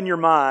stuck in your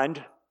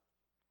mind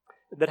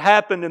that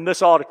happened in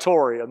this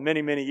auditorium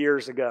many, many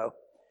years ago.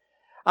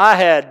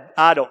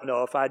 I don't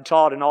know if I'd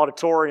taught an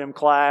auditorium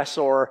class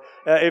or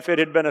if it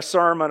had been a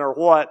sermon or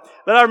what,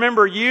 but I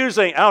remember I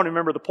don't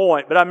remember the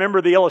point, but I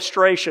remember the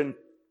illustration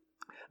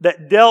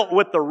that dealt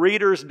with the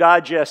Reader's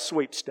Digest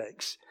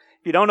sweepstakes.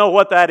 If you don't know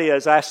what that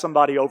is, ask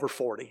somebody over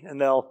 40 and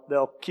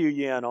they'll cue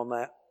you in on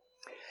that.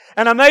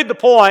 And I made the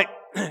point,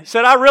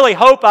 said, I really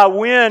hope I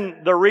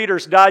win the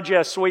Reader's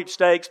Digest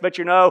sweepstakes, but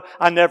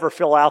I never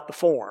fill out the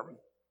form.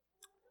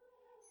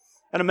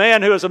 And a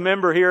man who was a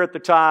member here at the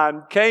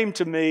time came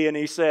to me and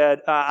he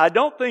said, I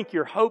don't think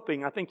you're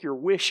hoping, I think you're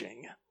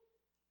wishing.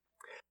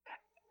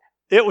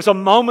 It was a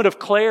moment of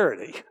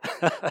clarity.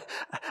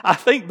 I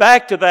think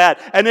back to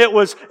that, and it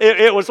was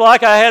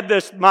like I had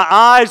my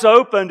eyes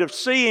opened of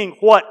seeing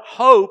what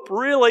hope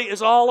really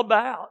is all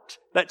about.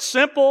 That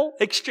simple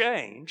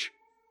exchange.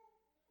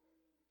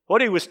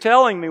 What he was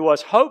telling me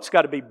was hope's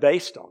got to be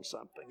based on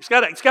something. It's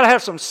got to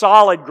have some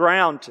solid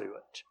ground to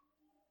it.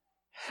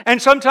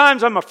 And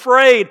sometimes I'm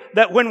afraid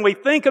that when we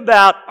think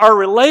about our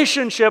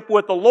relationship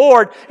with the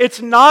Lord,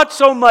 it's not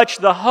so much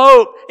the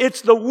hope, it's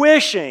the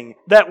wishing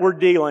that we're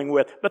dealing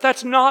with. But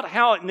that's not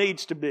how it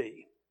needs to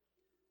be.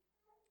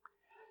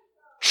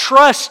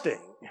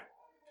 Trusting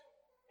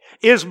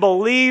is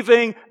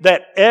believing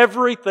that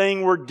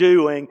everything we're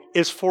doing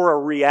is for a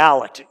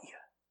reality.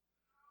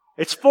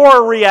 It's for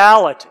a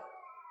reality.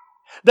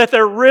 That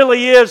there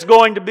really is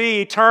going to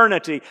be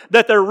eternity.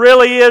 That there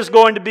really is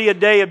going to be a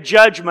day of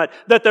judgment.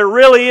 That there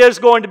really is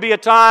going to be a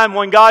time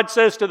when God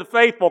says to the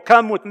faithful,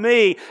 come with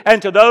me,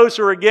 and to those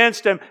who are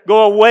against Him,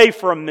 go away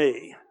from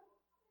me.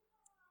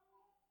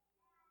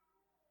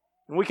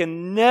 And we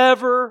can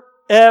never,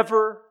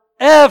 ever,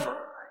 ever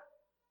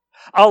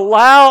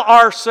allow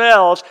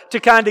ourselves to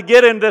kind of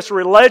get in this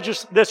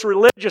religious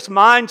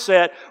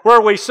mindset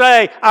where we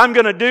say, I'm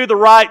going to do the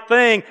right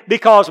thing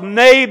because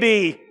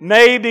maybe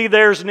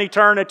there's an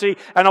eternity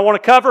and I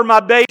want to cover my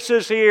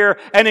bases here,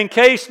 and in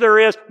case there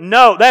is,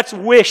 no, that's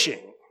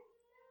wishing.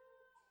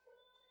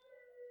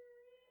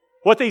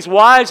 What these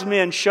wise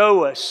men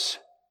show us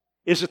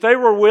is that they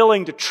were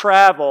willing to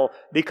travel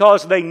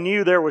because they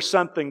knew there was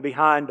something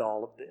behind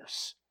all of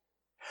this.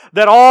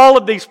 That all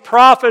of these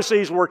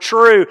prophecies were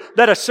true,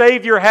 that a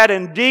Savior had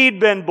indeed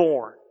been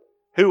born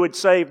who would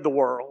save the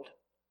world.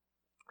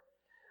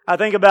 I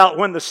think about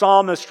when the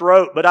psalmist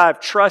wrote, but I have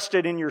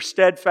trusted in your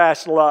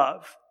steadfast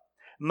love.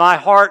 My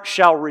heart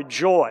shall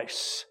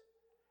rejoice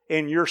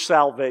in your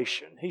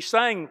salvation. He's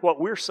saying what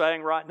we're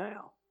saying right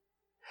now.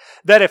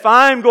 That if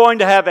I'm going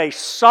to have a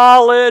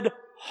solid,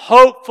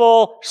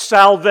 hopeful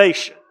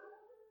salvation,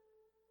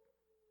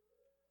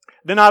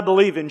 then I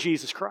believe in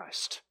Jesus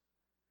Christ.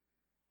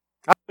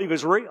 I believe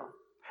He's real.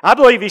 I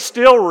believe He's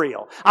still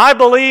real. I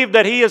believe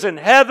that He is in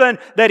heaven,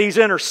 that He's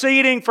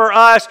interceding for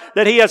us,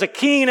 that He has a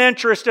keen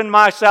interest in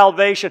my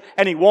salvation,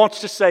 and He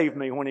wants to save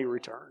me when He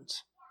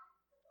returns.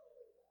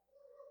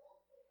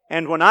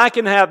 And when I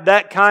can have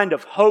that kind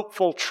of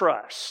hopeful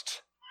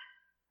trust,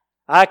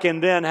 I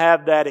can then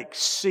have that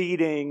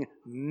exceeding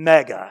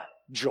mega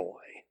joy.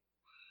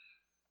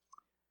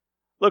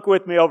 Look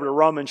with me over to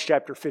Romans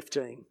chapter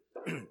 15.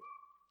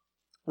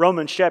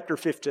 Romans chapter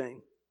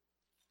 15.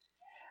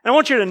 And I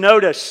want you to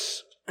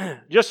notice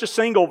just a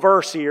single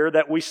verse here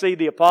that we see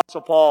the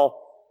Apostle Paul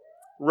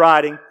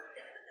writing.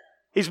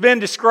 He's been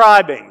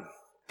describing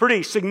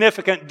pretty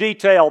significant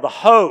detail the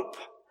hope.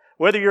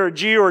 Whether you're a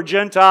Jew or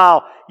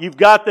Gentile, you've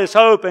got this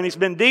hope, and he's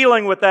been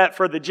dealing with that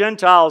for the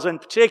Gentiles in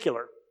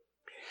particular.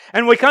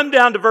 And we come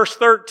down to verse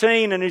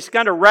 13, and he's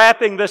kind of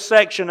wrapping this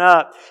section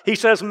up. He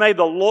says, may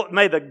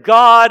the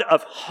God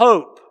of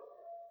hope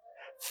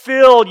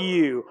fill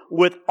you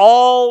with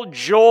all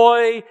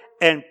joy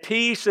and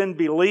peace in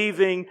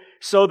believing,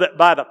 so that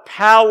by the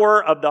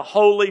power of the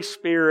Holy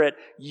Spirit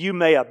you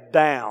may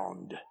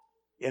abound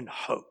in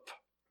hope.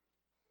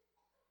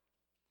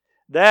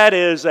 That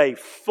is a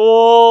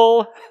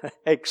full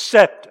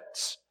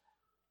acceptance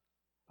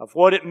of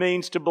what it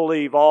means to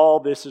believe all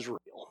this is real.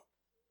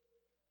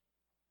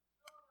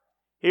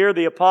 Here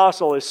the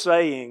apostle is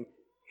saying,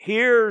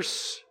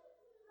 here's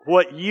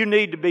what you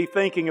need to be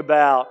thinking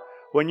about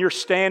when you're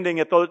standing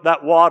at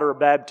that water of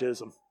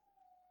baptism.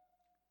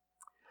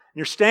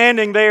 You're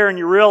standing there and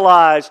you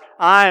realize,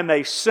 I am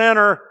a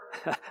sinner.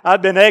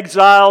 I've been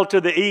exiled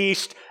to the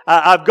east.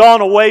 I've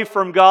gone away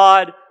from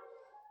God.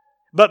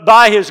 But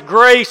by His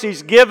grace,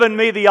 He's given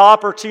me the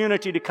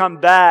opportunity to come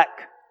back.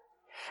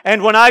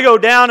 And when I go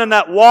down in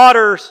those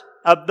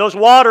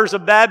waters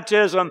of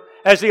baptism,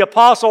 as the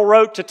apostle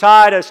wrote to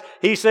Titus,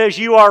 he says,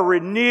 you are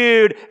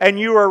renewed and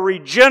you are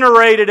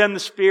regenerated in the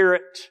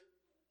Spirit.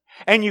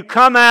 And you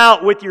come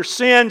out with your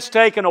sins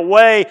taken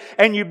away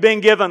and you've been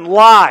given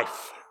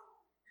life.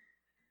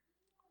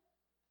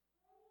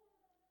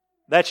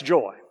 That's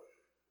joy.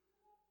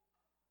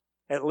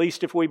 at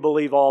least if we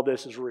believe all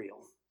this is real.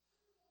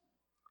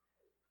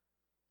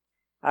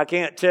 I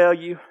can't tell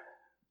you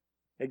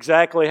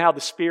exactly how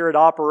the Spirit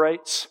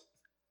operates,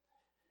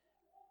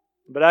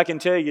 but I can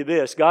tell you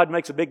this: God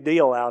makes a big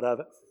deal out of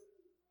it.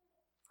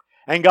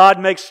 And God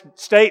makes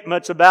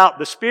statements about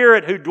the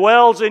Spirit who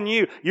dwells in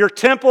you. You're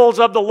temples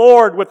of the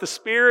Lord with the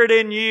Spirit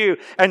in you.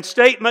 And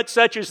statements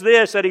such as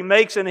this that He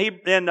makes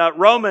in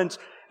Romans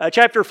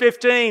chapter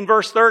 15,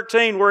 verse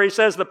 13, where He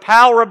says, the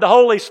power of the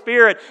Holy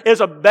Spirit is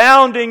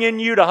abounding in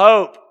you to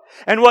hope.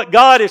 And what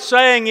God is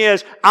saying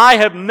is, I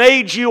have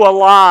made you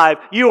alive.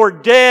 You are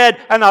dead,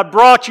 and I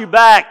brought you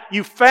back.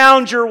 You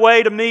found your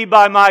way to me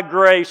by my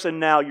grace, and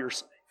now you're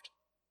saved.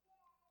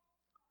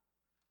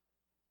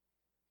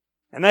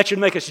 And that should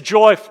make us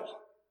joyful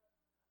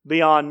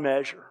beyond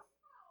measure.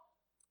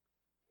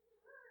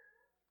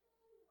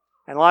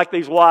 And like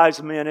these wise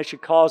men, it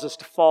should cause us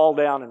to fall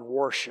down and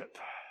worship.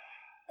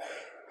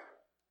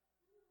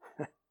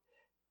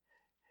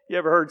 You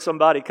ever heard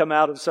somebody come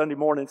out of Sunday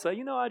morning and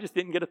say, I just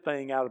didn't get a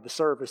thing out of the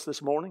service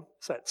this morning?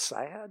 Is that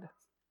sad?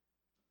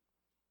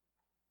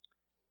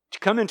 To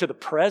come into the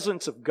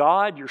presence of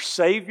God, your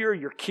Savior,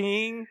 your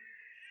King,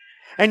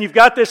 and you've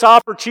got this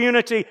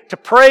opportunity to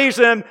praise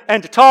Him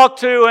and to talk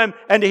to Him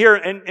and to hear,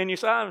 and you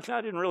say, I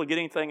didn't really get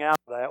anything out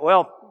of that.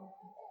 Well,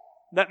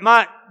 that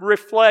might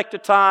reflect a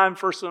time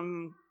for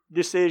some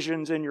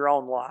decisions in your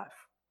own life.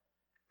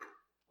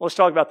 Let's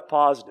talk about the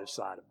positive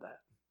side of that.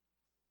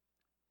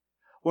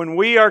 When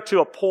we are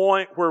to a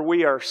point where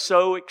we are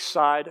so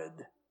excited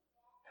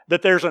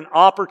that there's an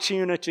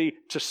opportunity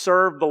to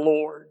serve the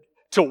Lord,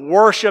 to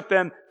worship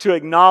Him, to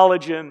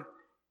acknowledge Him,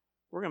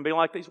 we're going to be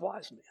like these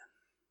wise men.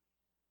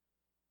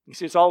 You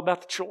see, it's all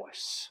about the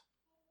choice.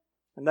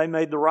 And they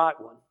made the right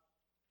one.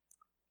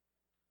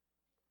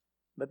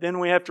 But then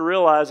we have to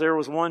realize there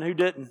was one who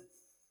didn't.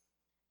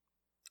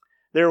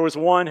 There was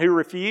one who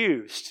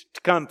refused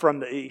to come from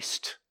the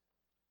east.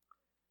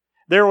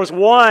 There was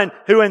one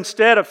who,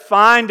 instead of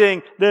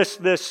finding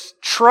this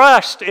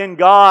trust in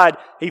God,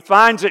 he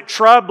finds it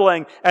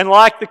troubling. And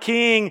like the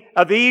king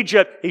of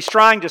Egypt, he's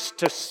trying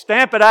to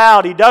stamp it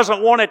out. He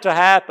doesn't want it to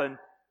happen.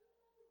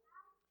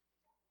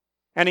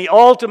 And he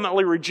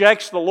ultimately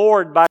rejects the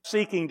Lord by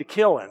seeking to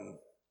kill Him.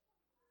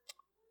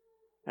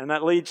 And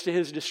that leads to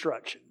his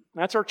destruction.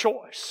 That's our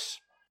choice.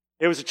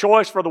 It was a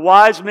choice for the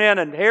wise men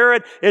and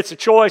Herod. It's a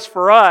choice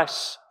for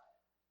us.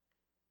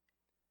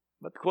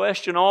 But the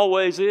question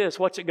always is,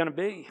 what's it going to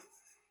be?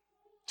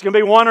 It's going to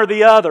be one or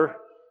the other.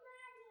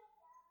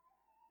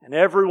 And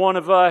every one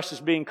of us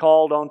is being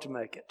called on to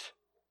make it.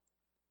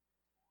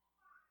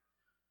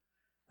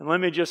 And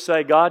let me just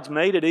say, God's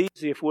made it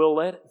easy if we'll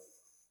let it.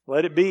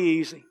 Let it be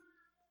easy.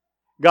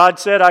 God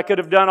said I could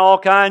have done all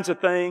kinds of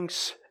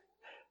things.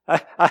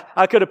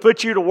 I could have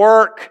put you to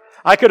work.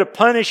 I could have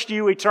punished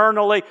you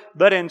eternally.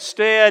 But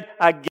instead,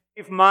 I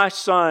gave my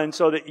Son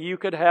so that you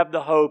could have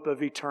the hope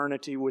of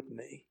eternity with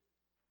me.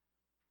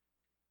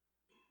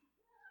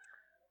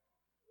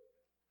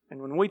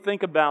 And when we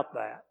think about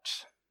that,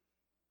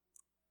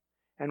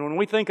 and when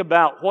we think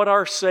about what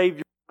our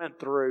Savior went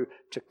through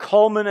to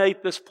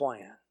culminate this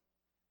plan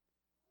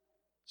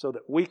so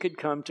that we could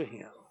come to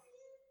Him,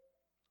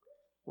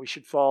 we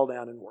should fall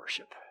down and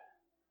worship.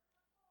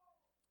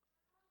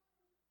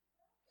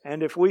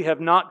 And if we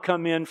have not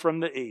come in from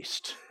the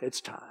east,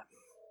 it's time.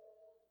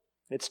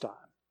 It's time.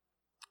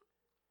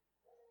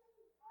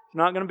 It's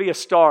not going to be a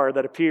star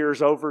that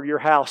appears over your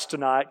house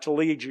tonight to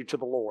lead you to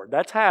the Lord.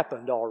 That's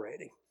happened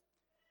already.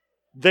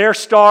 Their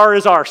star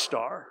is our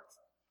star.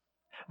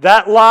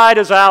 That light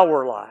is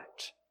our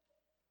light.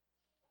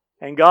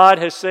 And God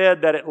has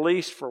said that at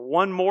least for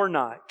one more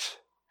night,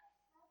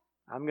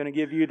 I'm going to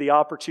give you the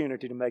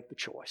opportunity to make the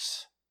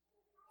choice.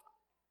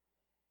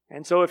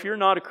 And so if you're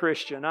not a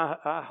Christian,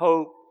 I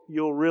hope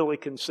you'll really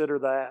consider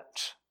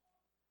that.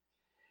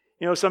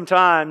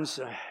 Sometimes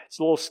it's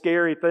a little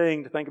scary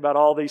thing to think about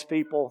all these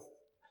people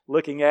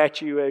looking at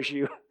you as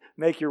you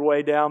make your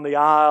way down the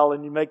aisle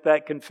and you make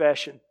that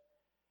confession.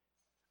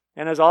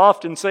 And as I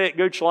often say at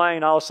Gooch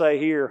Lane, I'll say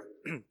here,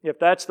 if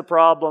that's the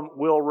problem,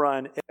 we'll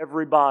run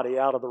everybody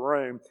out of the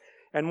room.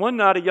 And one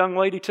night a young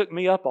lady took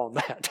me up on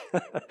that.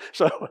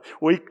 So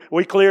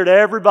we cleared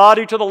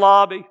everybody to the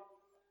lobby,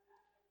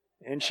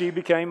 and she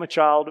became a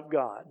child of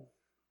God.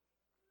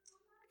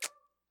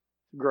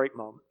 Great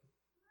moment.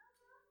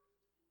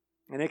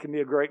 And it can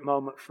be a great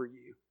moment for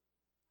you.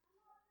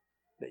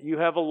 That you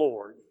have a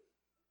Lord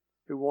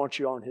who wants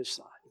you on His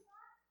side.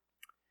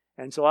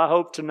 And so I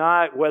hope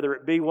tonight, whether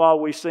it be while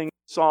we sing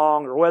a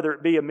song, or whether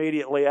it be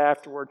immediately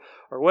afterward,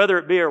 or whether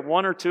it be at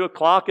 1 or 2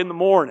 o'clock in the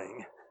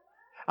morning,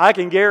 I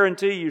can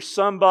guarantee you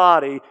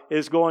somebody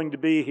is going to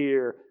be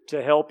here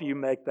to help you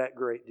make that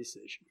great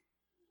decision.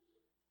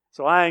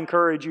 So I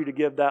encourage you to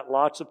give that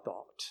lots of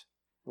thought.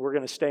 We're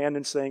going to stand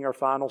and sing our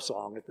final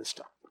song at this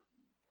time.